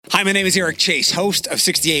Hi, my name is Eric Chase, host of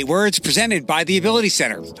 68 Words, presented by the Ability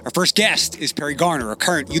Center. Our first guest is Perry Garner, a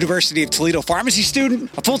current University of Toledo pharmacy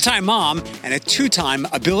student, a full-time mom, and a two-time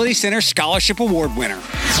Ability Center Scholarship Award winner.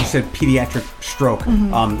 You said pediatric stroke.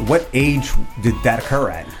 What age did that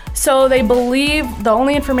occur at? So they believe, the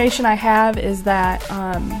only information I have is that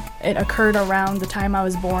it occurred around the time I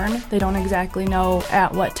was born. They don't exactly know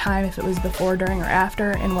at what time, if it was before, during, or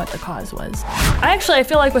after, and what the cause was. I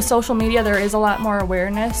feel like with social media there is a lot more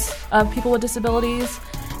awareness of people with disabilities,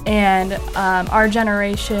 and our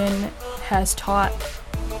generation has taught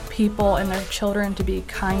people and their children to be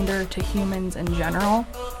kinder to humans in general.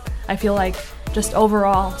 I feel like just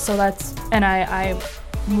overall, so that's, and I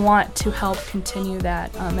want to help continue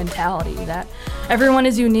that mentality that everyone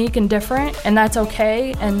is unique and different, and that's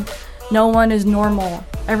okay, and no one is normal.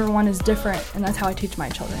 Everyone is different, and that's how I teach my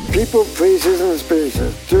children. People, places, and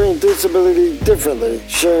spaces doing disability differently,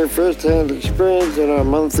 sharing first-hand experience in our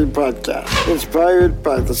monthly podcast. Inspired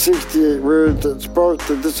by the 68 words that sparked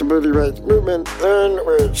the disability rights movement, learn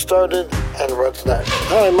where it started and what's next.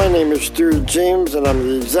 Hi, my name is Stuart James, and I'm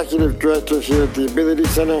the Executive Director here at the Ability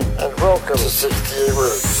Center, and welcome to 68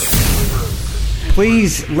 Words.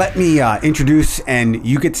 Please let me introduce, and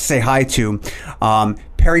you get to say hi to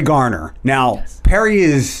Perry Garner. Now, yes. Perry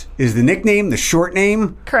is the nickname, the short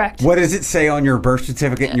name? Correct. What does it say on your birth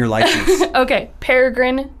certificate and your license? Okay,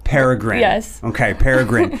 Peregrine. Peregrine. Yes. Okay,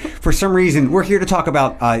 Peregrine. For some reason, we're here to talk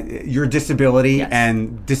about your disability, yes,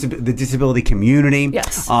 and the disability community,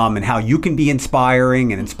 yes, and how you can be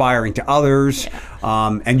inspiring and inspiring to others,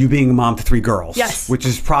 yeah, and you being a mom to 3 girls, yes, which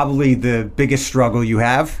is probably the biggest struggle you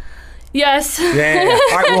have. Yes. Yeah.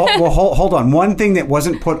 All right. Well, hold on. One thing that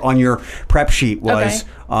wasn't put on your prep sheet was,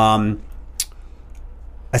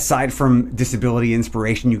 aside from disability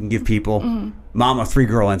inspiration, you can give people mom of 3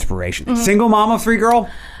 girl inspiration. Single mom of 3 girl?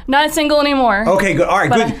 Not single anymore. Okay. Good. All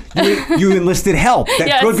right. Good. You enlisted help.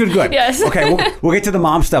 Yes. Good. Yes. Okay. We'll get to the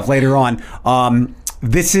mom stuff later on.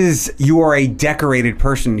 You are a decorated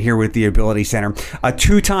person here with the Ability Center, a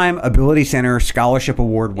 2-time Ability Center Scholarship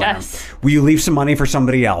Award winner. Yes. Will you leave some money for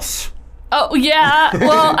somebody else? Oh, yeah.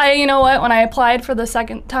 Well, you know what? When I applied for the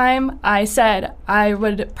second time, I said I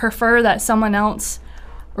would prefer that someone else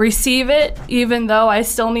receive it, even though I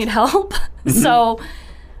still need help. So,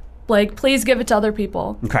 please give it to other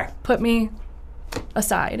people. Okay. Put me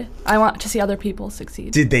aside. I want to see other people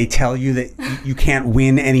succeed. Did they tell you that you can't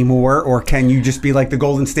win anymore, or can you just be like the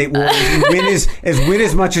Golden State Warriors and win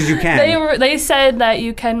as much as you can? They said that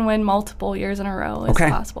you can win multiple years in a row if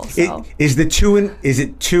possible. So is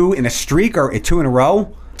it 2 in a streak, or 2 in a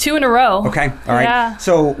row? 2 in a row. Okay. All right. Yeah.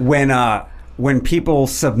 So when people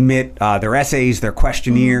submit their essays, their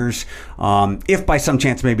questionnaires, if by some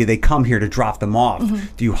chance maybe they come here to drop them off,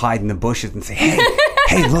 do you hide in the bushes and say,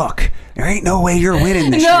 hey, look, there ain't no way you're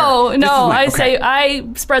winning this year. No. I say, I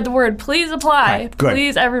spread the word. Please apply. Right, good.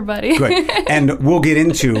 Please, everybody. Good. And we'll get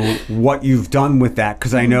into what you've done with that,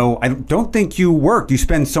 because I don't think you worked. You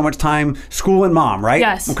spend so much time school and mom, right?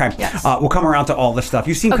 Yes. Okay. Yes. We'll come around to all this stuff.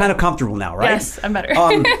 You seem kind of comfortable now, right? Yes, I'm better.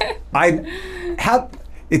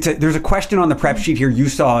 There's a question on the prep sheet here you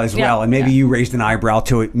saw as well, and maybe you raised an eyebrow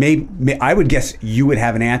to it. I would guess you would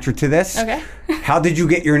have an answer to this. Okay. How did you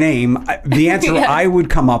get your name? The answer I would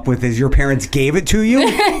come up with is your parents gave it to you?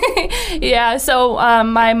 Yeah, so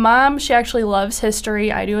my mom, she actually loves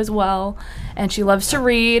history. I do as well. And she loves to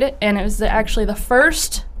read, and it was actually the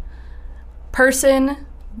first male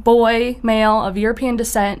of European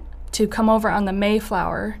descent to come over on the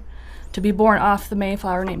Mayflower, to be born off the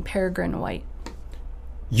Mayflower, named Peregrine White.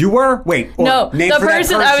 You were? Wait. No, the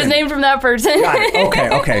person. I was named from that person. Got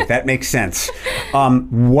it. Okay. That makes sense.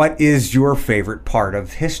 What is your favorite part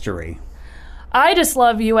of history? I just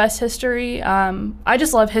love U.S. history. I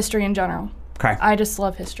just love history in general. Okay. I just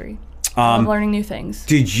love history. I love learning new things.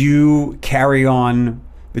 Did you carry on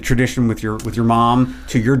the tradition with your mom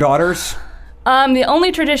to your daughters? The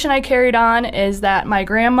only tradition I carried on is that my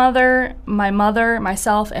grandmother, my mother,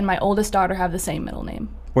 myself, and my oldest daughter have the same middle name.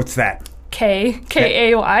 What's that?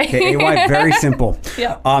 K-A-Y. K-A-Y, very simple.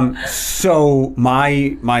 Yeah. So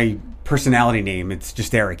my personality name, it's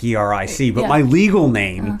just Eric, E-R-I-C, but my legal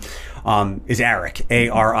name is Eric,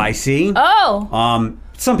 A-R-I-C. Oh.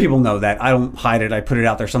 Some people know that. I don't hide it. I put it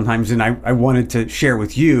out there sometimes, and I wanted to share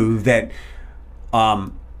with you that,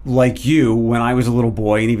 like you, when I was a little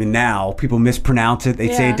boy, and even now, people mispronounce it.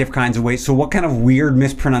 They say it different kinds of ways. So what kind of weird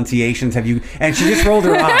mispronunciations have you? And she just rolled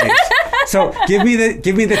her eyes. So give me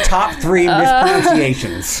the top 3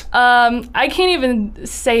 mispronunciations. I can't even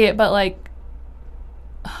say it, but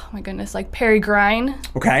oh my goodness, Peregrine.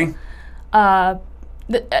 Okay.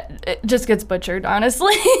 It just gets butchered,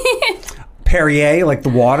 honestly. Perrier, like the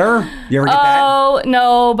water? You ever get that? Oh,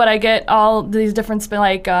 no, but I get all these different,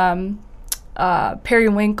 like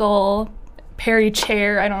periwinkle, Perry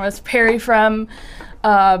chair. I don't know, it's Perry from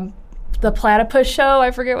the Platypus Show.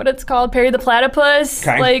 I forget what it's called. Perry the Platypus.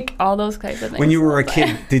 Okay. Like all those kinds of things. When you were a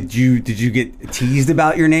kid, did you get teased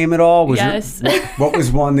about your name at all? Yes. What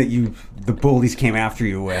was one that the bullies came after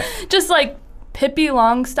you with? Just like Pippi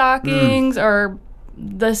Longstockings or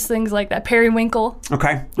this things like that. Periwinkle.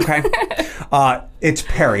 Okay. It's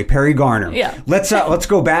Perry Garner. Yeah. Let's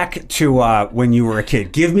go back to when you were a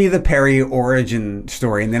kid. Give me the Perry origin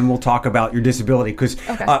story, and then we'll talk about your disability. Because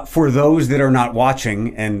for those that are not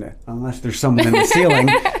watching, and unless there's someone in the ceiling,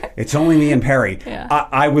 it's only me and Perry. Yeah.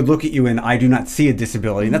 I would look at you, and I do not see a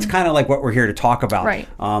disability. And that's kind of like what we're here to talk about. Right.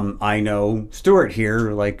 I know Stuart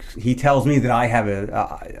here. Like he tells me that I have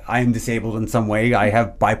I am disabled in some way. I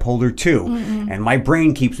have bipolar 2, and my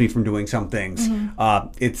brain keeps me from doing some things.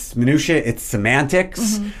 It's minutia. It's semantics.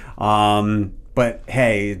 But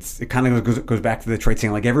hey, it kind of goes back to the trait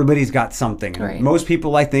saying like everybody's got something. Right. Most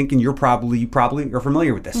people, I think, and you probably are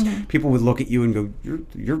familiar with this. People would look at you and go,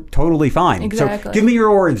 "You're totally fine." Exactly. So give me your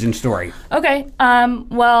origin story. Okay.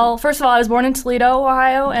 Well, first of all, I was born in Toledo,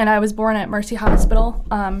 Ohio, and I was born at Mercy Hospital.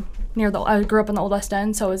 I grew up in the Old West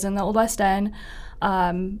End, so I was in the Old West End.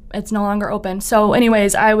 It's no longer open. So,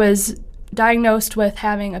 anyways, I was diagnosed with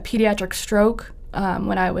having a pediatric stroke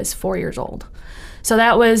when I was 4 years old. So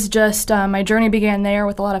that was just, my journey began there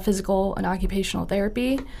with a lot of physical and occupational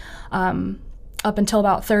therapy up until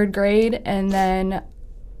about 3rd grade. And then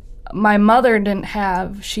my mother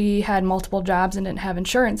she had multiple jobs and didn't have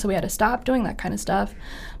insurance, so we had to stop doing that kind of stuff.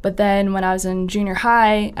 But then when I was in junior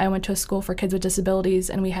high, I went to a school for kids with disabilities,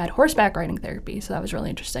 and we had horseback riding therapy, so that was really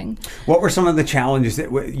interesting. What were some of the challenges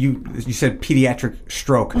that you said pediatric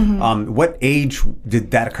stroke? What age did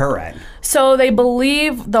that occur at? So they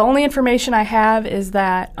believe, the only information I have is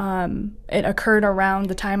that it occurred around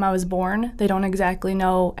the time I was born. They don't exactly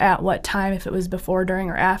know at what time, if it was before, during,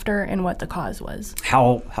 or after, and what the cause was.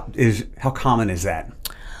 How common is that?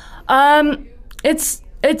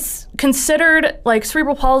 It's considered, like,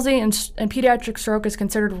 cerebral palsy and pediatric stroke is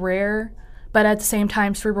considered rare, but at the same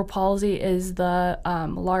time, cerebral palsy is the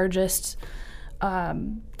largest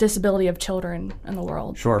disability of children in the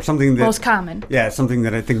world. Sure, something that most common. Yeah, something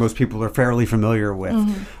that I think most people are fairly familiar with.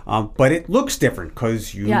 But it looks different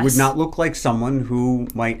because you would not look like someone who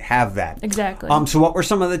might have that. Exactly. So what were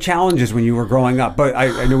some of the challenges when you were growing up? But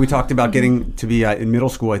I know we talked about getting to be in middle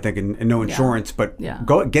school, I think, and no insurance. But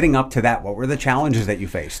getting up to that, what were the challenges that you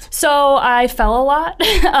faced? So I fell a lot.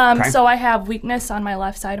 So I have weakness on my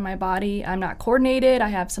left side of my body. I'm not coordinated. I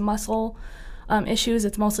have some muscle issues.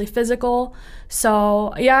 It's mostly physical.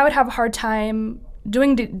 So I would have a hard time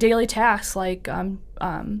doing daily tasks like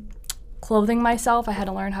clothing myself. I had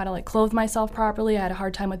to learn how to clothe myself properly. I had a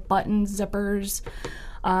hard time with buttons, zippers,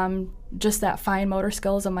 just that fine motor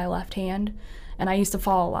skills of my left hand. And I used to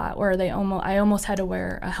fall a lot, where I almost had to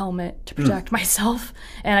wear a helmet to protect myself,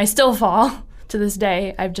 and I still fall. To this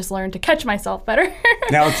day, I've just learned to catch myself better.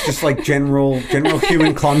 Now it's just like general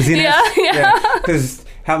human clumsiness. Yeah. Because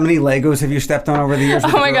how many Legos have you stepped on over the years?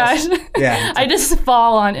 Oh my gosh. Yeah. I just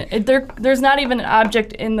fall on it. There's not even an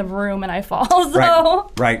object in the room, and I fall. So.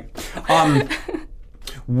 Right.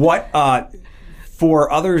 What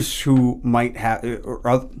for others who might have,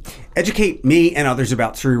 or educate me and others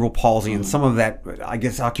about cerebral palsy and some of that, I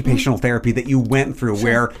guess, occupational therapy that you went through,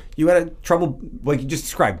 where you had trouble, like you just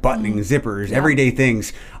described, buttoning, zippers, everyday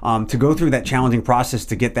things, to go through that challenging process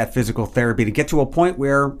to get that physical therapy, to get to a point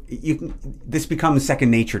where this becomes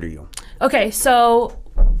second nature to you. Okay, so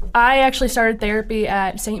I actually started therapy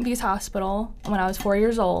at St. B's Hospital when I was 4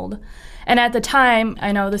 years old. And at the time,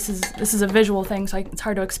 I know this is a visual thing, so it's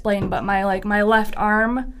hard to explain, but my left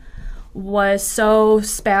arm was so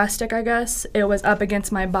spastic, I guess. It was up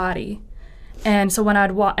against my body. And so when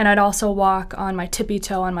I'd also walk on my tippy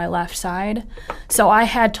toe on my left side. So I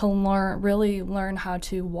had to really learn how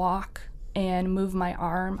to walk and move my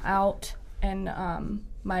arm out and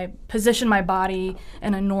position my body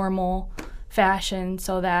in a normal fashion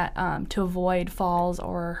so that to avoid falls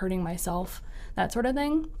or hurting myself, that sort of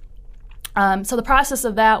thing. So the process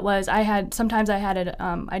of that was I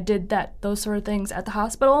did those sort of things at the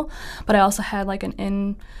hospital, but I also had like an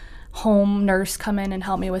in-home nurse come in and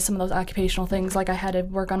help me with some of those occupational things. Like I had to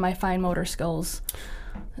work on my fine motor skills.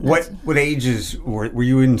 What ages were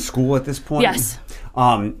you in school at this point? Yes.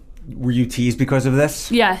 Were you teased because of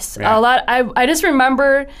this? Yes, yeah. A lot. I just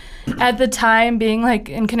remember at the time being like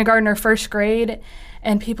in kindergarten or first grade,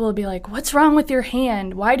 and people would be like, "What's wrong with your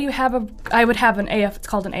hand? Why do you have I would have an it's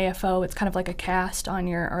called an AFO. It's kind of like a cast on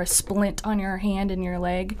or a splint on your hand and your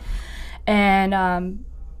leg. And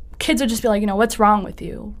kids would just be like, what's wrong with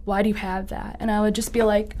you? Why do you have that? And I would just be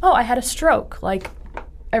like, oh, I had a stroke. Like,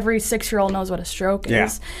 every 6-year-old knows what a stroke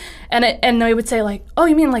is. And they would say, like, oh,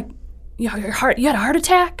 you mean like you had a heart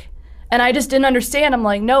attack? And I just didn't understand. I'm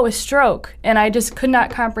like, no, a stroke. And I just could not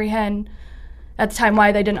comprehend at the time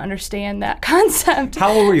why they didn't understand that concept.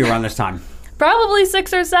 How old were you around this time? Probably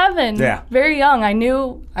 6 or 7. Yeah. Very young. I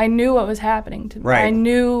knew what was happening to me. Right.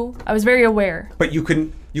 I was very aware. But you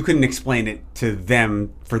couldn't explain it to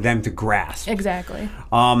them for them to grasp. Exactly.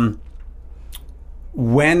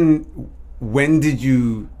 When did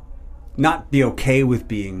you not be okay with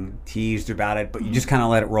being teased about it, but you just kind of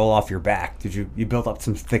let it roll off your back? Did you build up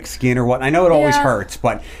some thick skin or what? I know it always hurts,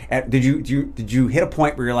 but did you hit a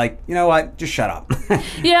point where you're like, you know what, just shut up?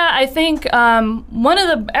 Yeah, I think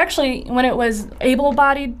when it was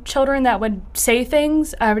able-bodied children that would say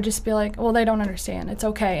things, I would just be like, well, they don't understand. It's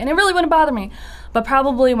okay. And it really wouldn't bother me. But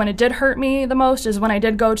probably when it did hurt me the most is when I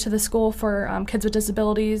did go to the school for kids with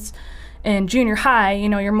disabilities in junior high.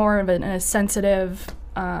 You're more of a sensitive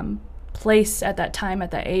place at that time,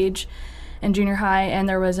 at that age in junior high, and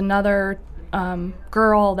there was another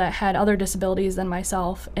girl that had other disabilities than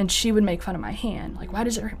myself, and she would make fun of my hand, like, why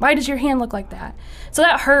does your hand look like that? So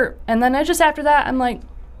that hurt. And then after that, I'm like,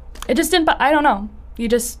 it just didn't, I don't know, you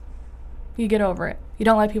get over it. You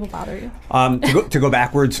don't let people bother you. To go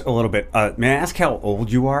backwards a little bit, may I ask how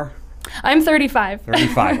old you are? I'm 35.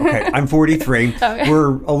 35, okay. I'm 43. Okay.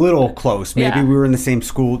 We're a little close. Maybe we were in the same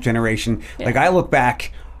school generation. Yeah. Like, I look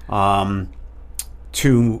back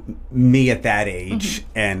to me at that age,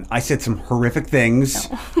 and I said some horrific things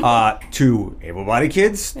to able-bodied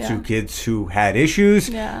kids, to kids who had issues,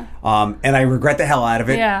 and I regret the hell out of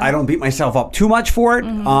it. Yeah. I don't beat myself up too much for it,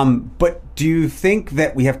 but do you think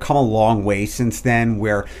that we have come a long way since then,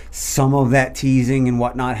 where some of that teasing and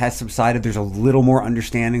whatnot has subsided? There's a little more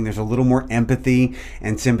understanding, there's a little more empathy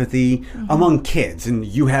and sympathy among kids, and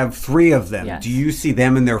you have 3 of them. Yes. Do you see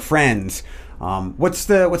them and their friends? What's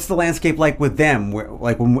the landscape like with them?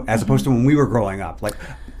 As opposed to when we were growing up? Like,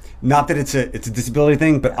 not that it's a disability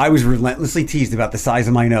thing, but I was relentlessly teased about the size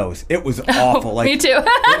of my nose. It was awful. Like, me too.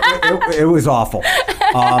 it was awful.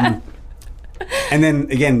 And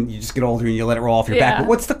then again, you just get older and you let it roll off your back. But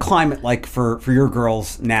what's the climate like for your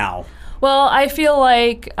girls now? Well, I feel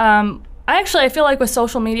like I feel like with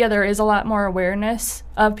social media there is a lot more awareness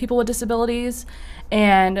of people with disabilities,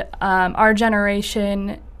 and our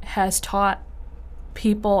generation has taught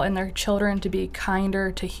people and their children to be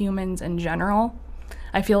kinder to humans in general.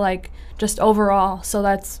 I feel like just overall. So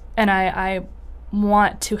I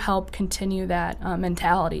want to help continue that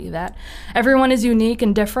mentality that everyone is unique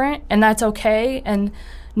and different, and that's okay, and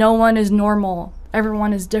no one is normal.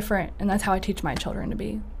 Everyone is different, and that's how I teach my children to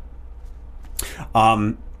be.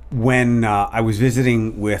 When I was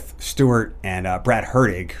visiting with Stuart and Brad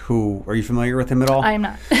Hertig, who, are you familiar with him at all? I am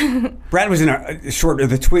not. Brad was in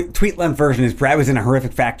the tweet length version is Brad was in a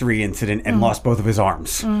horrific factory incident and lost both of his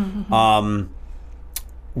arms. Just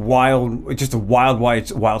a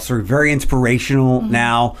wild story. Very inspirational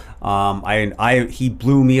now. He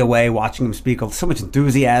blew me away watching him speak with so much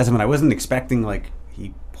enthusiasm, and I wasn't expecting, like,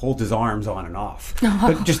 he pulled his arms on and off.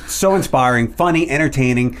 But just so inspiring, funny,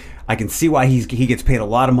 entertaining. I can see why he gets paid a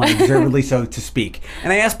lot of money, deservedly so, to speak.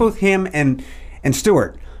 And I asked both him and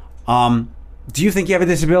Stuart, do you think you have a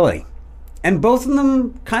disability? And both of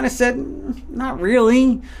them kind of said, not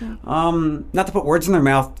really. Not to put words in their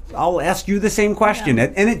mouth, I'll ask you the same question,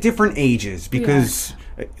 and at different ages, because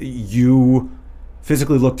you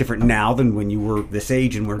physically look different now than when you were this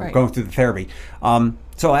age and we're going through the therapy.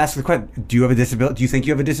 So I'll ask the question, do you have a disability? Do you think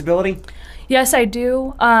you have a disability? Yes, I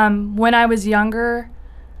do. When I was younger,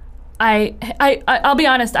 I'll be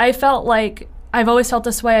honest, I felt like, I've always felt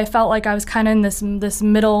this way, I felt like I was kind of in this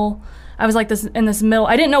middle, I was like in this middle,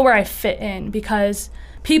 I didn't know where I fit in, because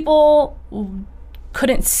people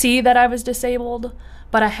couldn't see that I was disabled,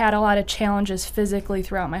 but I had a lot of challenges physically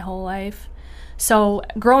throughout my whole life. So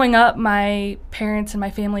growing up, my parents and my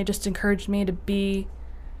family just encouraged me to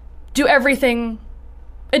do everything.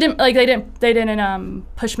 They didn't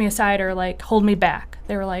push me aside or like hold me back.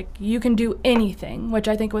 They were like, you can do anything, which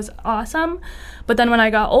I think was awesome. But then when I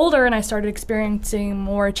got older and I started experiencing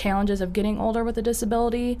more challenges of getting older with a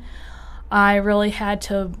disability, I really had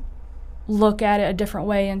to look at it a different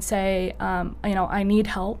way and say, I need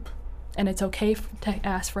help, and it's okay to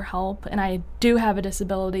ask for help, and I do have a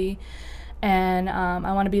disability, and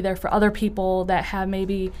I want to be there for other people that have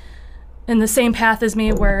maybe in the same path as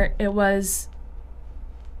me, where it was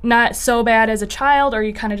not so bad as a child, or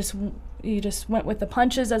you kind of just went with the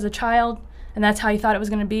punches as a child, and that's how you thought it was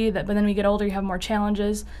going to be. But then when you get older, you have more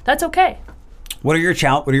challenges. That's okay. What are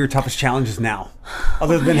your toughest challenges now,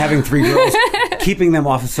 other than having 3 girls, keeping them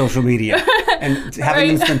off of social media, and having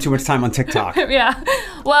them spend too much time on TikTok? Yeah.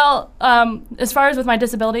 Well, as far as with my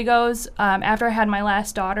disability goes, after I had my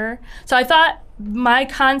last daughter, so I thought my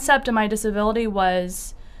concept of my disability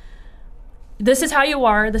was, this is how you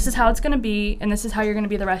are, this is how it's going to be, and this is how you're going to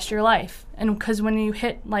be the rest of your life. And because when you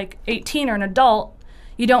hit like 18 or an adult,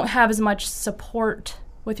 you don't have as much support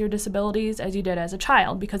with your disabilities as you did as a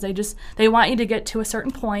child, because they want you to get to a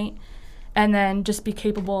certain point and then just be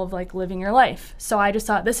capable of like living your life. So I just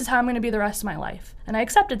thought, this is how I'm going to be the rest of my life. And I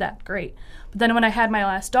accepted that. Great. But then when I had my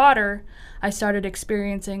last daughter, I started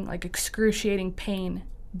experiencing like excruciating pain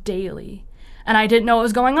daily. And I didn't know what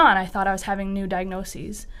was going on. I thought I was having new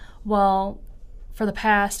diagnoses. Well, for the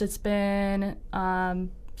past, it's been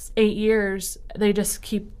 8 years, they just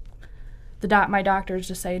keep, my doctors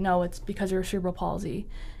just say, no, it's because of your cerebral palsy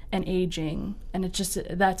and aging, and it's just,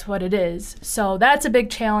 that's what it is. So that's a big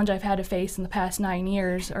challenge I've had to face in the past 9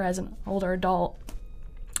 years, or as an older adult,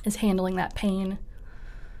 is handling that pain,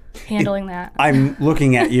 that. I'm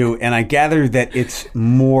looking at you, and I gather that it's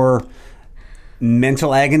more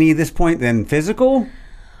mental agony at this point than physical?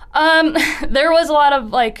 There was a lot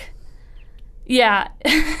of yeah,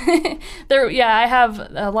 I have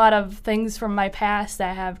a lot of things from my past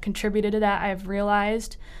that have contributed to that, I've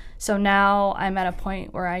realized. So now I'm at a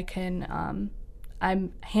point where I can,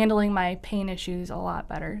 I'm handling my pain issues a lot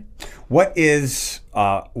better. What is,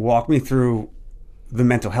 walk me through the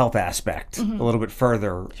mental health aspect a little bit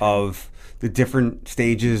further of the different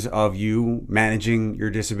stages of you managing your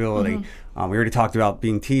disability. We already talked about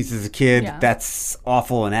being teased as a kid. Yeah. That's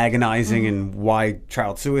awful and agonizing, and why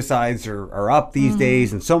child suicides are up these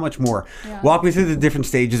days, and so much more. Yeah. Walk me through the different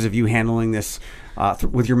stages of you handling this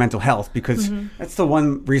with your mental health, because that's the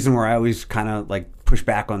one reason where I always kind of like push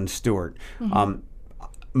back on Stuart.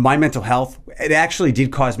 My mental health, it actually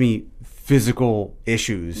did cause me physical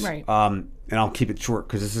issues. Right. And I'll keep it short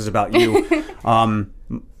because this is about you.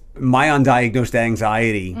 My undiagnosed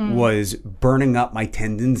anxiety was burning up my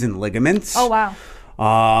tendons and ligaments. Oh, wow.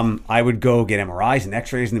 I would go get MRIs and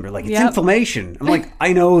x-rays, and they were like, it's inflammation. I'm like,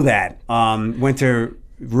 I know that. Went to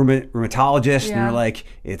rheumatologist, and they're like,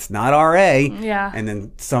 it's not RA. Yeah. And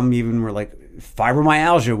then some even were like,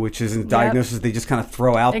 fibromyalgia, which is a diagnosis they just kind of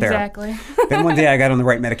throw out there. Exactly. Then one day I got on the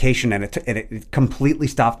right medication, and it completely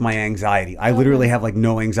stopped my anxiety. I literally have like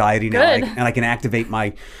no anxiety now, and I can activate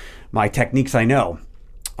my techniques I know.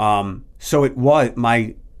 So it was,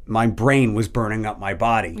 my brain was burning up my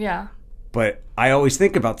body. Yeah. But I always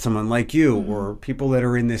think about someone like you or people that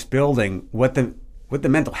are in this building, what the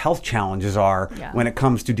mental health challenges are when it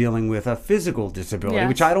comes to dealing with a physical disability,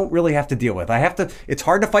 which I don't really have to deal with. It's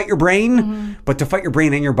hard to fight your brain, but to fight your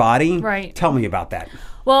brain and your body, tell me about that.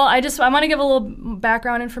 Well, I want to give a little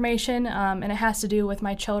background information, and it has to do with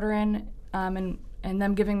my children and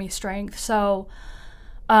them giving me strength. So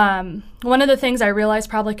one of the things I realized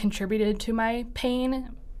probably contributed to my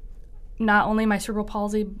pain, not only my cerebral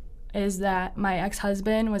palsy, is that my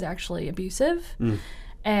ex-husband was actually abusive.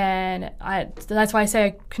 And that's why I say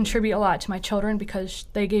I contribute a lot to my children, because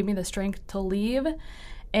they gave me the strength to leave.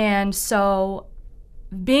 And so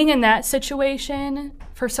being in that situation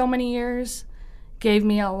for so many years gave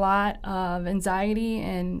me a lot of anxiety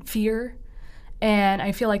and fear. And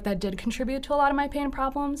I feel like that did contribute to a lot of my pain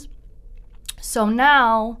problems. So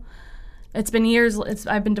now, it's been years,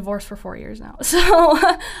 I've been divorced for 4 years now. So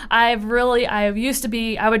I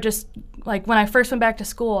would just, like when I first went back to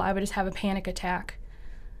school, I would just have a panic attack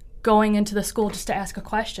going into the school just to ask a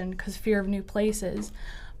question because fear of new places.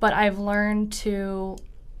 But I've learned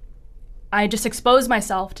I just expose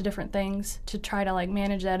myself to different things to try to like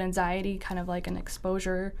manage that anxiety, kind of like an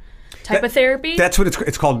exposure type of therapy. That's what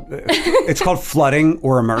it's called. It's called flooding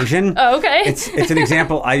or immersion. Oh, okay. It's an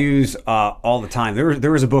example I use all the time.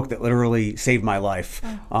 There was a book that literally saved my life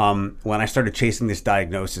when I started chasing this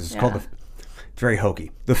diagnosis. It's called it's very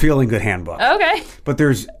hokey, The Feeling Good Handbook. Okay. But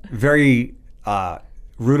there's very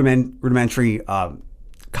rudimentary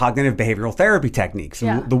cognitive behavioral therapy techniques.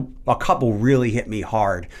 And a couple really hit me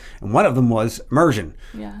hard, and one of them was immersion.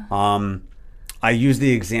 Yeah. I use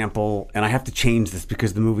the example, and I have to change this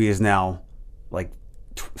because the movie is now like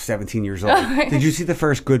 17 years old. Did you see the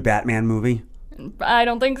first good Batman movie? I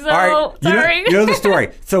don't think so. All right. Sorry. You know the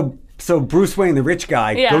story. So Bruce Wayne, the rich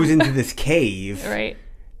guy, goes into this cave. Right.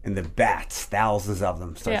 And the bats, thousands of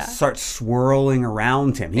them, start swirling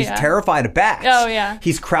around him. He's terrified of bats. Oh, yeah.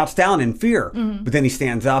 He's crouched down in fear. But then he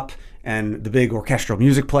stands up, and the big orchestral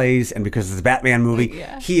music plays, and because it's a Batman movie,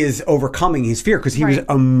 he is overcoming his fear because he was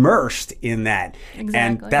immersed in that. Exactly.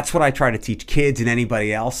 And that's what I try to teach kids and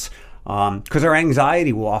anybody else. Because our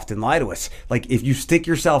anxiety will often lie to us. Like if you stick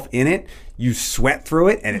yourself in it, you sweat through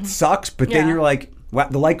it and it sucks, but then you're like, well,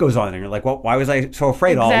 the light goes on and you're like, well, why was I so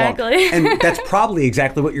afraid all along? And that's probably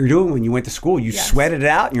exactly what you're doing when you went to school. You sweated it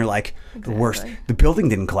out and you're like, the worst. The building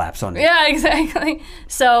didn't collapse on me. Yeah, exactly.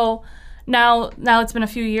 So now it's been a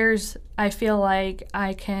few years, I feel like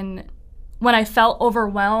I can, when I felt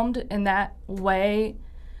overwhelmed in that way,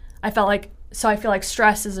 I feel like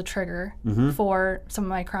stress is a trigger for some of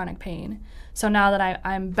my chronic pain. So now that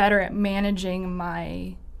I'm better at managing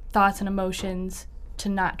my thoughts and emotions to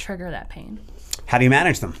not trigger that pain. How do you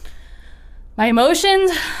manage them? My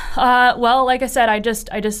emotions, well, like I said, I just,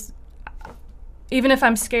 even if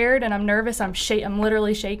I'm scared and I'm nervous, I'm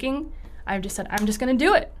literally shaking. I've just said, I'm just going to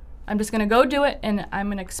do it. I'm just going to go do it, and I'm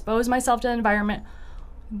going to expose myself to the environment.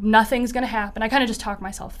 Nothing's going to happen. I kind of just talk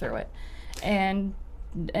myself through it and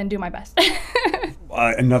do my best.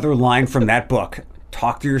 Another line from that book: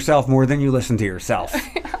 talk to yourself more than you listen to yourself.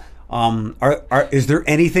 Is there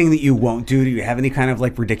anything that you won't do? Do you have any kind of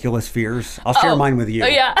like ridiculous fears? I'll share mine with you.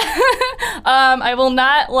 Yeah. I will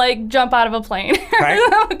not like jump out of a plane. Okay.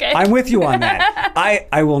 Okay. I'm with you on that.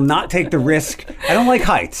 I will not take the risk. I don't like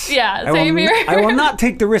heights. Yeah, same here. I will not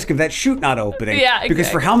take the risk of that chute not opening. Yeah, exactly. Because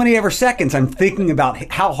for how many ever seconds I'm thinking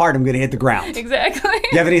about how hard I'm going to hit the ground. Exactly.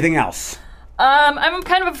 You have anything else? I'm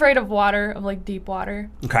kind of afraid of water, of like deep water.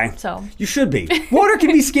 Okay. So you should be. Water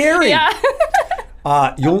can be scary. Yeah.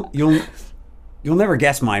 You'll never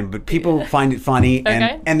guess mine, but people find it funny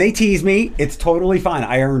and they tease me. It's totally fine.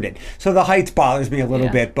 I earned it. So the heights bothers me a little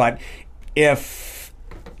bit, but if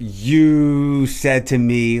you said to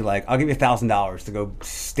me, like, I'll give you $1,000 to go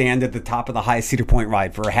stand at the top of the highest Cedar Point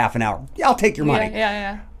ride for a half an hour, I'll take your money.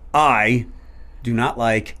 Yeah. I do not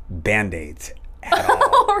like Band-Aids at all.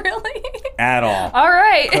 Oh, really? At all. All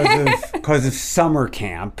right. Because of summer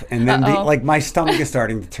camp, and then like my stomach is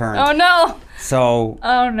starting to turn. Oh no. So.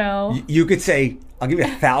 Oh no. You could say, I'll give you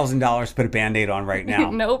 $1,000 to put a Band-Aid on right now.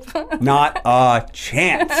 Nope. Not a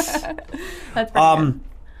chance. That's pretty good.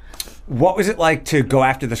 What was it like to go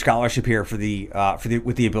after the scholarship here with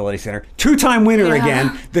the Ability Center? Two-time winner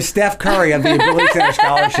again, the Steph Curry of the Ability Center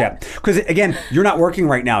Scholarship. Because again, you're not working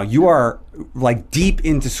right now. You are like deep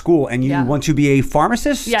into school, and you want to be a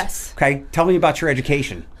pharmacist. Yes. Okay. Tell me about your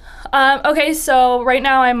education. Okay, so right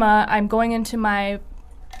now I'm going into my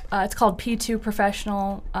it's called P2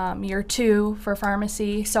 Professional Year 2 for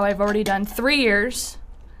pharmacy. So I've already done 3 years.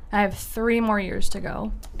 I have 3 more years to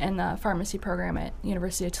go in the pharmacy program at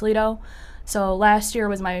University of Toledo. So last year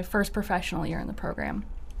was my first professional year in the program.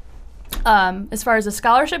 As far as the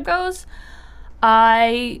scholarship goes,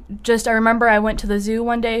 I remember I went to the zoo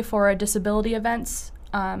one day for a disability events,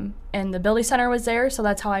 and the Ability Center was there, so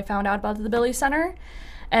that's how I found out about the Ability Center.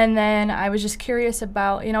 And then I was just curious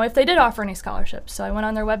about, if they did offer any scholarships. So I went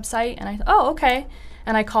on their website and I thought, oh, okay.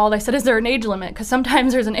 And I called, I said, is there an age limit? Because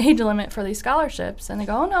sometimes there's an age limit for these scholarships. And they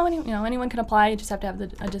go, oh, no, anyone can apply. You just have to have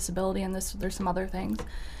a disability, and there's some other things.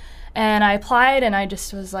 And I applied, and I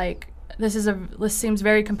just was like, this seems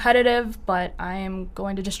very competitive, but I am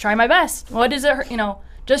going to just try my best. What is it,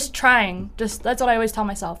 just trying. That's what I always tell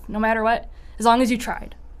myself, no matter what, as long as you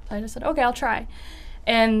tried. So I just said, okay, I'll try.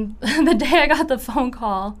 And the day I got the phone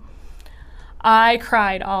call, I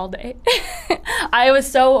cried all day. I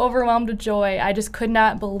was so overwhelmed with joy. I just could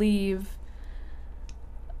not believe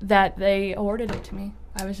that they awarded it to me.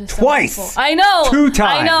 I was just so twice. Thankful. I know. 2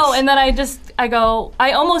 times. I know. And then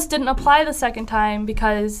I almost didn't apply the second time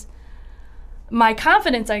because my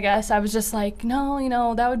confidence, I guess, I was just like,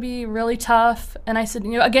 no, that would be really tough. And I said,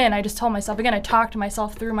 again, I just told myself, I talked to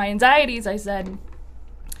myself through my anxieties. I said,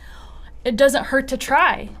 it doesn't hurt to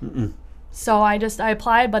try. Mm-mm. So I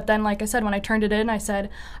applied, but then, like I said, when I turned it in, I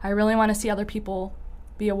said, I really want to see other people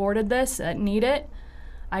be awarded this that need it.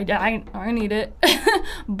 I need it,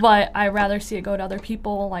 but I'd rather see it go to other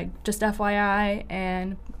people, like just FYI.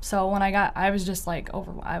 And so when I was just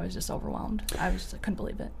overwhelmed. I couldn't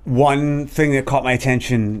believe it. One thing that caught my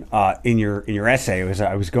attention in your essay was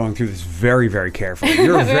I was going through this very, very carefully.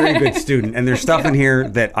 You're a very good student, and there's stuff in here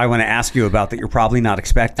that I want to ask you about that you're probably not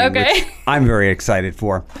expecting, which I'm very excited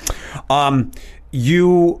for.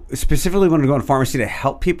 You specifically wanted to go in pharmacy to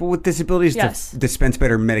help people with disabilities, to dispense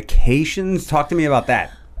better medications. Talk to me about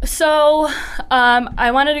that. So I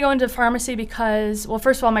wanted to go into pharmacy because, well,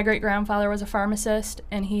 first of all, my great-grandfather was a pharmacist,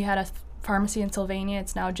 and he had a pharmacy in Sylvania.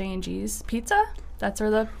 It's now J&G's Pizza. That's where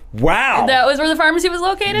that was where the pharmacy was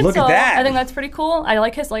located. Look at that. I think that's pretty cool. I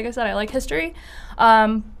like like I said, I like history.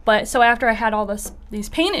 But so after I had all these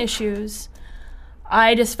pain issues,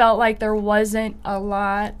 I just felt like there wasn't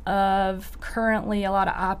currently a lot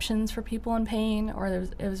of options for people in pain, or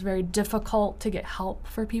it was very difficult to get help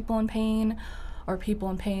for people in pain, or people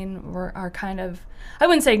in pain are kind of, I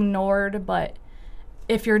wouldn't say ignored, but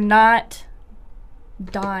if you're not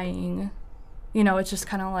dying, it's just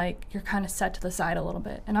kind of like you're kind of set to the side a little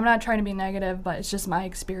bit. And I'm not trying to be negative, but it's just my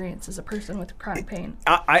experience as a person with chronic pain.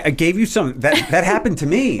 I gave you some, that happened to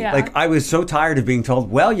me. Yeah. Like, I was so tired of being told,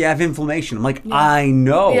 well, you have inflammation. I'm like, I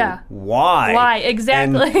know. Yeah. Why? Why,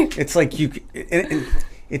 exactly. And it's like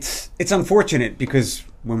it's unfortunate because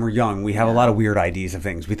when we're young, we have a lot of weird ideas of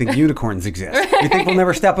things. We think unicorns exist. We think we'll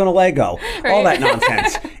never step on a Lego. Right. All that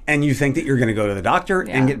nonsense. And you think that you're going to go to the doctor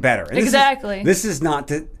and get better. And exactly. This is not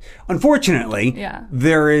that. Unfortunately,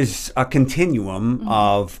 there is a continuum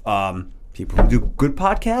of people who do good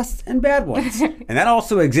podcasts and bad ones. And that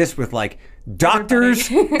also exists with like doctors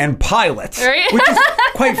and pilots, which is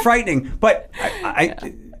quite frightening. But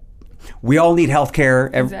we all need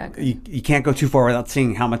healthcare. Exactly. You can't go too far without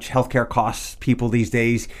seeing how much healthcare costs people these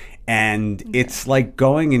days. And it's like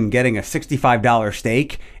going and getting a $65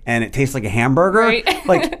 steak and it tastes like a hamburger. Right.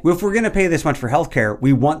 Like, if we're going to pay this much for healthcare,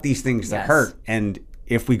 we want these things to hurt. And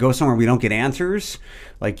if we go somewhere we don't get answers,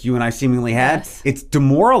 like you and I seemingly had, it's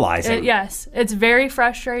demoralizing. It's very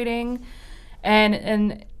frustrating,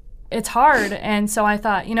 and it's hard. And so I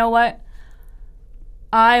thought, you know what?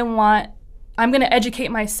 I'm going to educate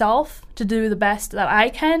myself to do the best that I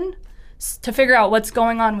can to figure out what's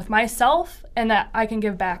going on with myself and that I can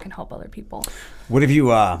give back and help other people. What have you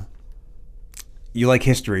like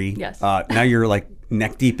history? Yes. Now you're like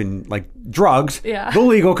neck deep in like drugs, the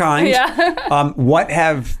legal kind. Yeah.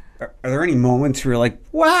 Are there any moments where you're like,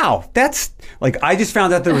 wow, that's like, I just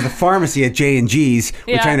found out there was a pharmacy at J&G's,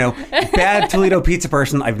 which I know, bad Toledo pizza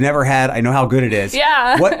person I've never had. I know how good it is.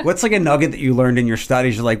 Yeah. What's like a nugget that you learned in your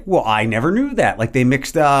studies? You're like, well, I never knew that. Like they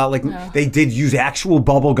mixed, they did use actual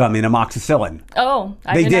bubble gum in amoxicillin. Oh,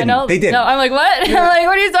 They did. No, I'm like, what? I'm like,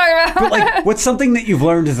 what are you talking about? But like, what's something that you've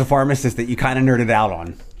learned as a pharmacist that you kind of nerded out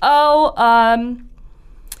on?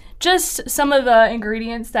 Just some of the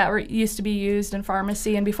ingredients that used to be used in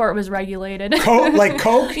pharmacy and before it was regulated. Like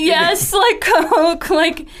Coke? Yes, like Coke.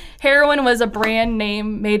 Like heroin was a brand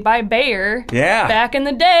name made by Bayer back in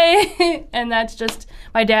the day. And that's just,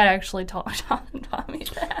 my dad actually taught me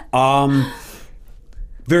that.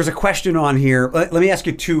 There's a question on here. Let me ask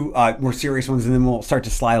you two more serious ones, and then we'll start to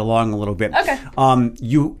slide along a little bit. Okay.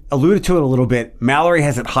 You alluded to it a little bit. Mallory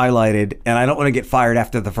has it highlighted, and I don't want to get fired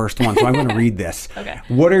after the first one, so I'm going to read this. Okay.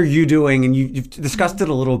 What are you doing? And you've discussed it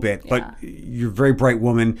a little bit, but you're a very bright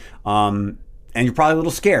woman, and you're probably a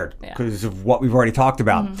little scared because of what we've already talked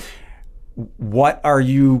about. What are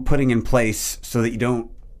you putting in place so that you don't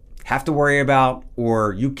have to worry about,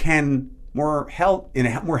 or you can in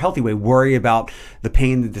a more healthy way, worry about the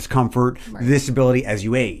pain, the discomfort, the disability as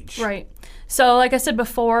you age? Right. So like I said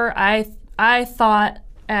before, I thought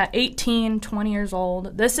at 18, 20 years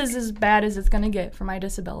old, this is as bad as it's going to get for my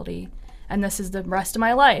disability, and this is the rest of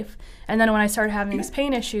my life. And then when I started having these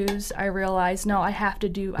pain issues, I realized, no, I have to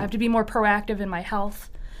be more proactive in my health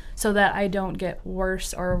so that I don't get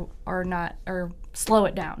worse or slow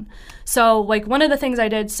it down. So like one of the things I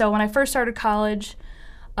did, so when I first started college,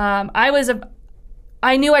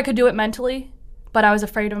 I knew I could do it mentally, but I was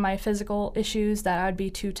afraid of my physical issues, that I'd be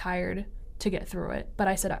too tired to get through it. But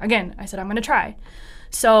I said, I'm going to try.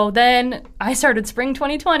 So then I started spring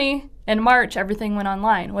 2020. In March, everything went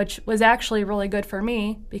online, which was actually really good for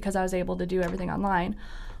me because I was able to do everything online.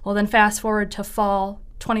 Well, then fast forward to fall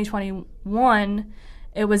 2021,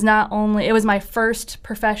 it was my first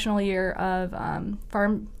professional year of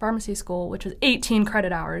pharmacy school, which was 18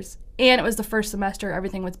 credit hours. And it was the first semester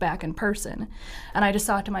everything was back in person. And I just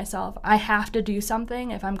thought to myself, I have to do something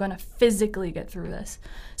if I'm going to physically get through this.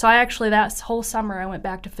 So that whole summer I went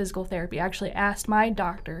back to physical therapy. I actually asked my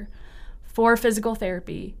doctor for physical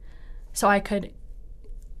therapy so I could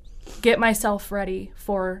get myself ready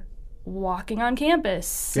for walking on campus,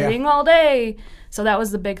 sitting all day. So that was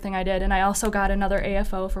the big thing I did. And I also got another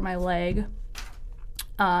AFO for my leg.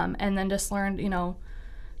 And then just learned,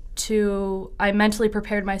 I mentally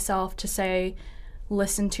prepared myself to say,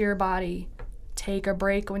 listen to your body, take a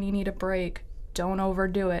break when you need a break, don't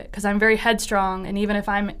overdo it. Because I'm very headstrong, and even if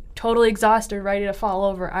I'm totally exhausted, ready to fall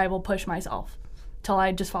over, I will push myself till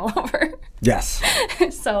I just fall over. Yes.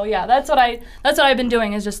 So yeah, that's what I've been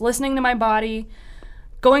doing, is just listening to my body,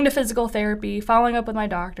 going to physical therapy, following up with my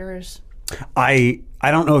doctors. I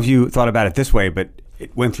don't know if you thought about it this way, but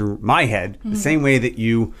it went through my head the same way that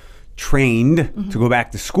you trained to go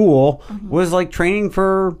back to school was like training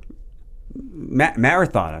for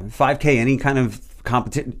marathon, 5K, any kind of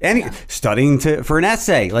competition, studying for an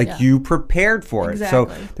essay, like you prepared for it. So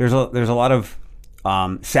there's a lot of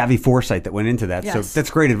savvy foresight that went into that. So that's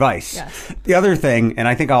great advice. Yes. The other thing, and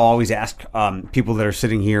I think I'll always ask people that are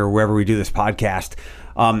sitting here, wherever we do this podcast,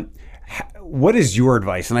 what is your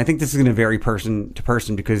advice? And I think this is going to vary person to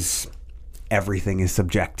person because everything is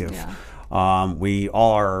subjective. Yeah. We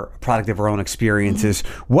all are a product of our own experiences.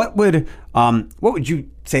 What would you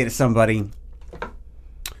say to somebody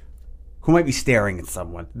who might be staring at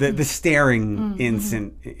someone? The staring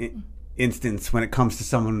instance when it comes to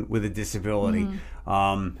someone with a disability.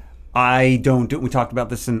 I don't do it. We talked about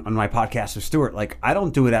this on my podcast with Stuart. Like, I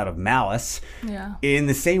don't do it out of malice. Yeah. In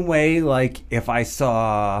the same way, like, if I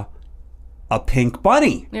saw a pink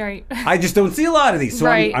bunny, right, I just don't see a lot of these. So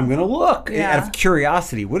I'm going to look out of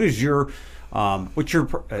curiosity. What's your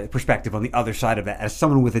perspective on the other side of that as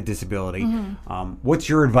someone with a disability? What's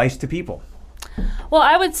your advice to people? Well,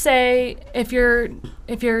 I would say if you're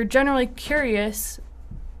generally curious,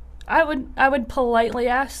 I would politely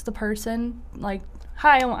ask the person, like,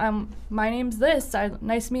 "Hi, my name's this.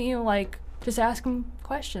 Nice to meet you." Like, just ask them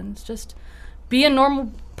questions. Just be a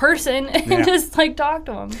normal person and just like talk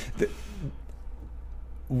to them.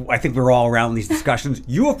 I think we're all around these discussions.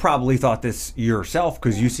 You have probably thought this yourself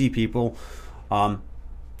because you see people,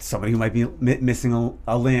 somebody who might be missing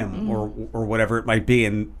a limb or whatever it might be.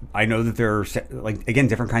 And I know that there are, like, again,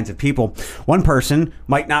 different kinds of people. One person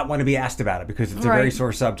might not want to be asked about it because it's a very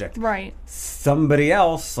sore subject. Right. Somebody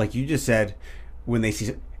else, like you just said, when they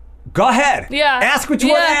see, go ahead. Yeah. Ask what you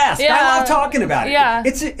want to ask. Yeah. I love talking about it. Yeah.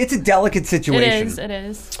 It's a delicate situation. It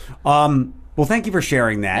is. Well, thank you for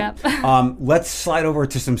sharing that. Yep. Let's slide over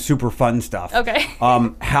to some super fun stuff. Okay.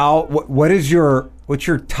 What's your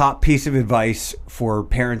top piece of advice for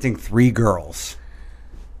parenting 3 girls?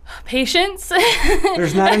 Patience.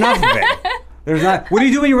 There's not enough of it. There's not. What do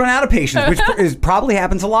you do when you run out of patience? Which probably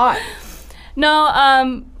happens a lot.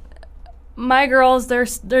 No. My girls,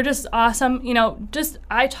 they're just awesome. You know,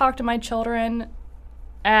 I talk to my children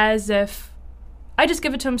as if I just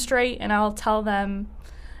give it to them straight, and I'll tell them.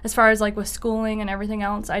 As far as like with schooling and everything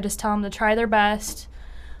else, I just tell them to try their best.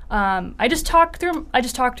 I just talk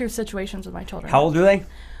through situations with my children. How old are they?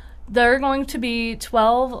 They're going to be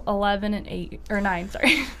 12, 11, and 8 or 9.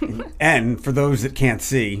 Sorry. And for those that can't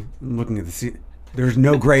see, I'm looking at there's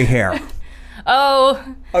no gray hair.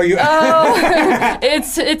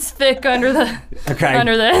 It's thick under this.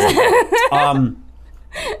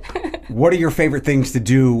 What are your favorite things to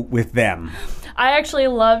do with them? I actually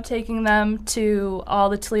love taking them to all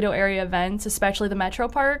the Toledo area events, especially the metro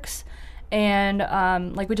parks. And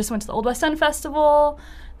like we just went to the Old West End Festival,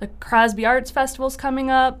 the Crosby Arts Festival's coming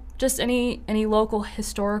up, just any local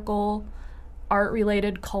historical,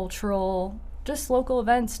 art-related, cultural, just local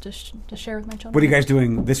events to share with my children. What are you guys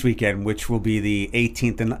doing this weekend, which will be the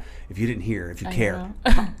 18th? And if you didn't hear, if you care,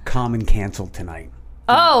 Common canceled tonight.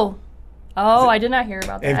 I did not hear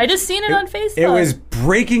about that. I just seen it on Facebook. It was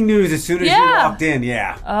breaking news as soon as you walked in,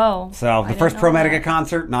 So the first Pro Medica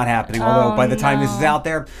concert, not happening, although by the time this is out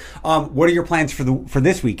there. What are your plans for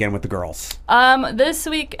this weekend with the girls? This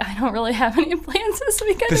week, I don't really have any plans this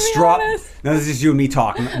weekend, to be honest. No, this is you and me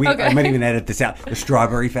talking. I might even edit this out. The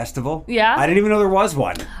Strawberry Festival? Yeah. I didn't even know there was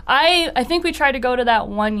one. I think we tried to go to that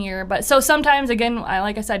one year, but so sometimes, again,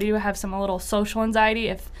 like I said, I do have some little social anxiety.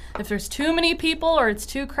 If there's too many people or it's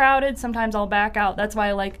too crowded, sometimes I'll back out. That's why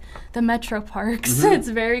I like the metro parks. It's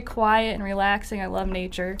very quiet and relaxing. I love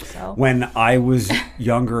nature. So when I was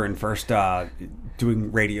younger and first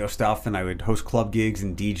doing radio stuff, and I would host club gigs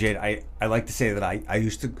and DJ, I like to say that I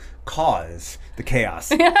used to cause the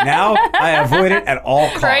chaos. Now I avoid it at all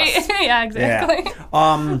costs. Right? Yeah, exactly.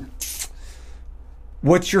 Yeah.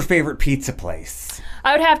 What's your favorite pizza place?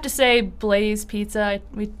 I would have to say Blaze Pizza.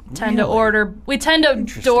 We tend to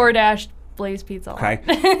DoorDash Blaze Pizza. Okay.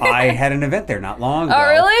 I had an event there not long ago. Oh,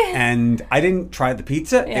 really? And I didn't try the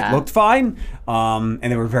pizza. Yeah. It looked fine. And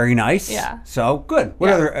they were very nice. Yeah. So good. What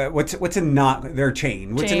other? What's a not their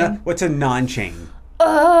chain? What's a non-chain?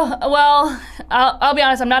 Well, I'll be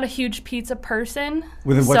honest. I'm not a huge pizza person,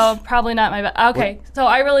 so probably not my best. Okay, so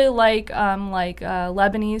I really like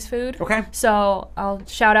Lebanese food. Okay. So I'll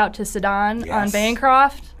shout out to Sedan on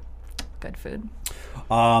Bancroft. Good food.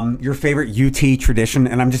 Your favorite UT tradition,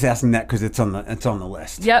 and I'm just asking that because it's on the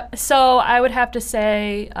list. Yep. So I would have to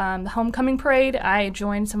say the homecoming parade. I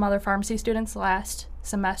joined some other pharmacy students last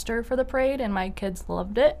semester for the parade, and my kids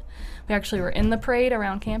loved it. We actually were in the parade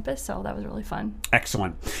around campus, so that was really fun.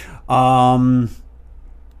 Excellent.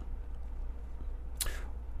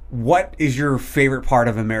 What is your favorite part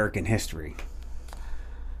of American history?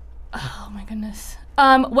 Oh my goodness.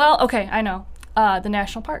 Well, okay, I know. The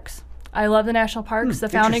national parks. I love the national parks, the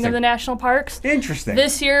founding of the national parks. Interesting.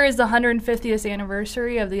 This year is the 150th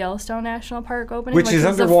anniversary of the Yellowstone National Park opening. Which is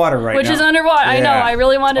underwater right now. Which is underwater. Yeah. I know. I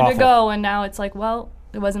really wanted Awful. to go, and now it's like, well,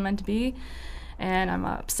 it wasn't meant to be. And I'm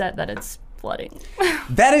upset that it's flooding.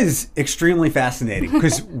 That is extremely fascinating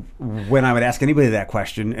because when I would ask anybody that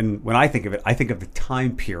question, and when I think of it, I think of the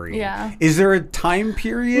time period. Yeah. Is there a time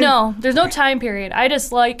period? No, there's no time period. I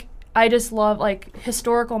just love like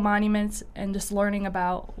historical monuments and just learning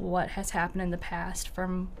about what has happened in the past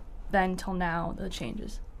from then till now, the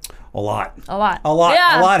changes. A lot. Yeah. A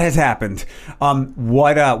lot has happened.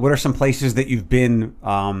 What are some places that you've been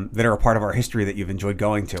that are a part of our history that you've enjoyed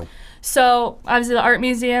going to? So obviously the art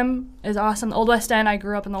museum is awesome. The Old West End. I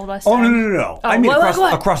grew up in the Old West Oh, End. no. I mean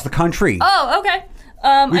across the country. Oh, okay.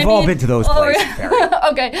 We've all been to those places, Perry.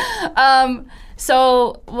 Okay.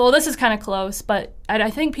 So, well, this is kind of close, but I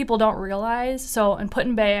think people don't realize. So in Put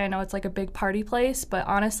in Bay, I know it's like a big party place, but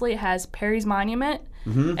honestly, it has Perry's Monument,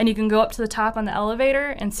 and you can go up to the top on the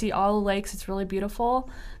elevator and see all the lakes. It's really beautiful.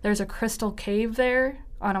 There's a crystal cave there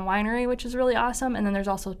on a winery, which is really awesome. And then there's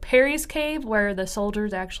also Perry's Cave, where the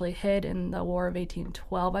soldiers actually hid in the War of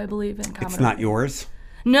 1812, I believe. It's not yours?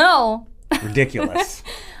 No. Ridiculous.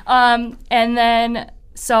 And then...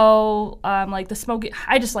 So, like the Smoky,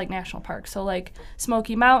 I just like national parks. So, like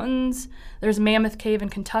Smoky Mountains, there's Mammoth Cave in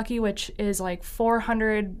Kentucky, which is like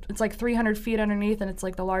 300 feet underneath, and it's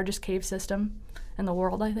like the largest cave system in the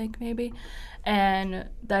world, I think, maybe. And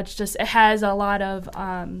that's just, it has a lot of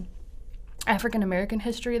African American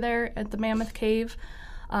history there at the Mammoth Cave.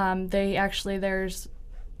 There's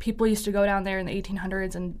people used to go down there in the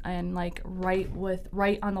 1800s and like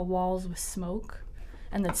write on the walls with smoke.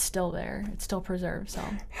 And it's still there. It's still preserved. So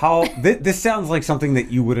this sounds like something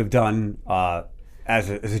that you would have done as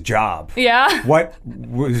a job. Yeah. What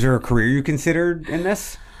was there a career you considered in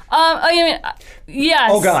this? Yes.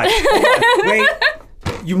 Oh God. Wait.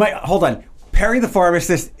 You might hold on. Perry the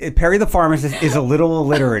pharmacist is a little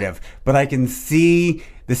alliterative, but I can see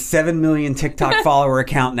the 7 million TikTok follower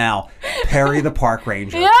account now. Perry the park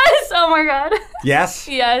ranger. Yes. Oh my God. Yes.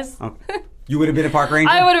 Yes. Okay. You would have been a park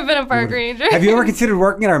ranger? I would have been a park ranger. Have you ever considered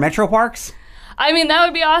working at our metro parks? I mean, that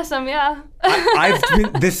would be awesome, yeah.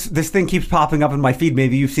 This thing keeps popping up in my feed.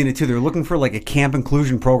 Maybe you've seen it too. They're looking for like a camp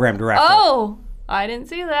inclusion program director. Oh, I didn't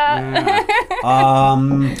see that.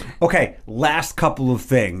 Yeah. Okay, last couple of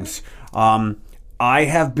things. I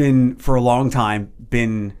have been, for a long time,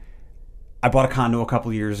 I bought a condo a couple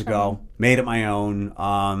of years ago, made it my own,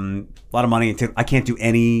 a lot of money into. I can't do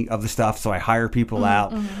any of the stuff, so I hire people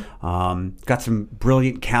out. Got some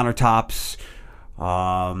brilliant countertops.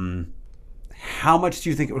 How much do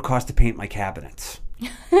you think it would cost to paint my cabinets? Do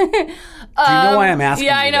you know why I'm asking?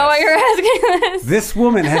 Yeah, I know why you're asking this. This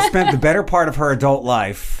woman has spent the better part of her adult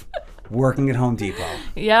life working at Home Depot.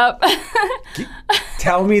 Yep.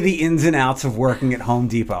 Tell me the ins and outs of working at Home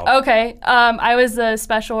Depot. Okay. I was the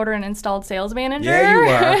special order and installed sales manager. Yeah, you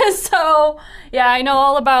were. So, yeah, I know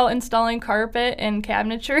all about installing carpet and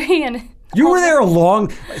cabinetry and... You were there a long.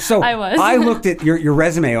 So I was. I looked at your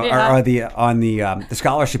resume Yeah. on the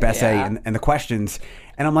scholarship essay Yeah. and the questions,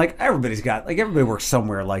 and I'm like, everybody works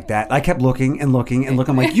somewhere like that. I kept looking and looking and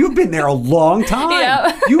looking. I'm like, you've been there a long time.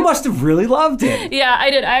 Yeah. You must have really loved it. Yeah,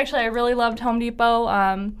 I did. I really loved Home Depot,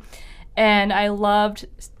 and I loved.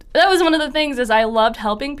 That was one of the things is I loved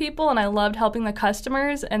helping people and I loved helping the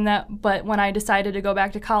customers but when I decided to go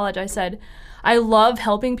back to college, I said, I love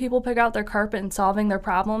helping people pick out their carpet and solving their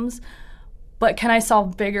problems. But can I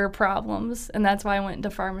solve bigger problems? And that's why I went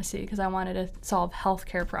into pharmacy, because I wanted to solve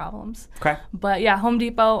healthcare problems. Okay. But yeah, Home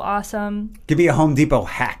Depot, awesome. Give me a Home Depot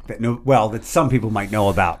hack that some people might know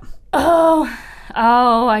about. Oh,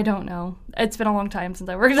 I don't know. It's been a long time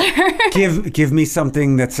since I worked there. Give me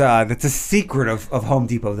something that's a secret of Home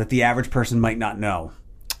Depot that the average person might not know.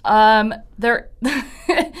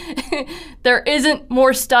 There isn't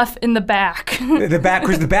more stuff in the back. The back,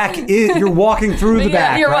 because the back is, you're walking through the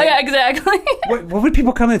back, you're right? Yeah, exactly. What would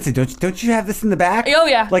people come in and say? Don't you have this in the back? Oh,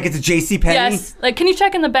 yeah. Like it's a JCPenney? Yes. Like, can you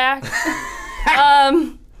check in the back?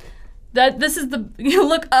 This is you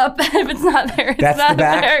look up if it's not there. It's That's not the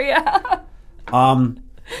back? there, yeah.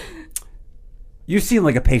 You seem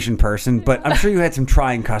like a patient person, but I'm sure you had some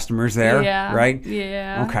trying customers there, Yeah. right?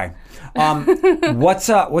 Yeah. Okay. What's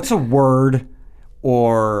a word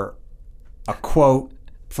or a quote,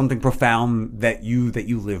 something profound that you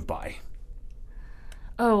live by?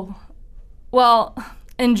 Oh, well,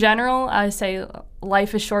 in general, I say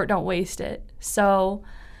life is short, don't waste it. So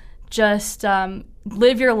just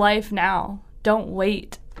live your life now. Don't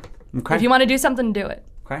wait. Okay. If you want to do something, do it.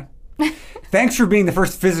 Okay. Thanks for being the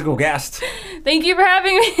first physical guest. Thank you for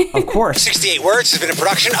having me. Of course. 68 Words has been a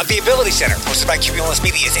production of The Ability Center, hosted by Cumulus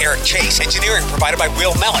Media's Eric Chase, engineering provided by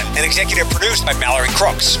Will Mellon, and executive produced by Mallory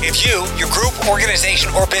Crooks. If you, your group,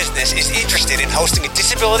 organization, or business is interested in hosting a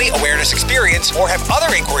disability awareness experience or have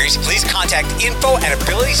other inquiries, please contact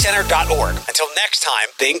info@abilitycenter.org. Until next time,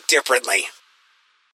 think differently.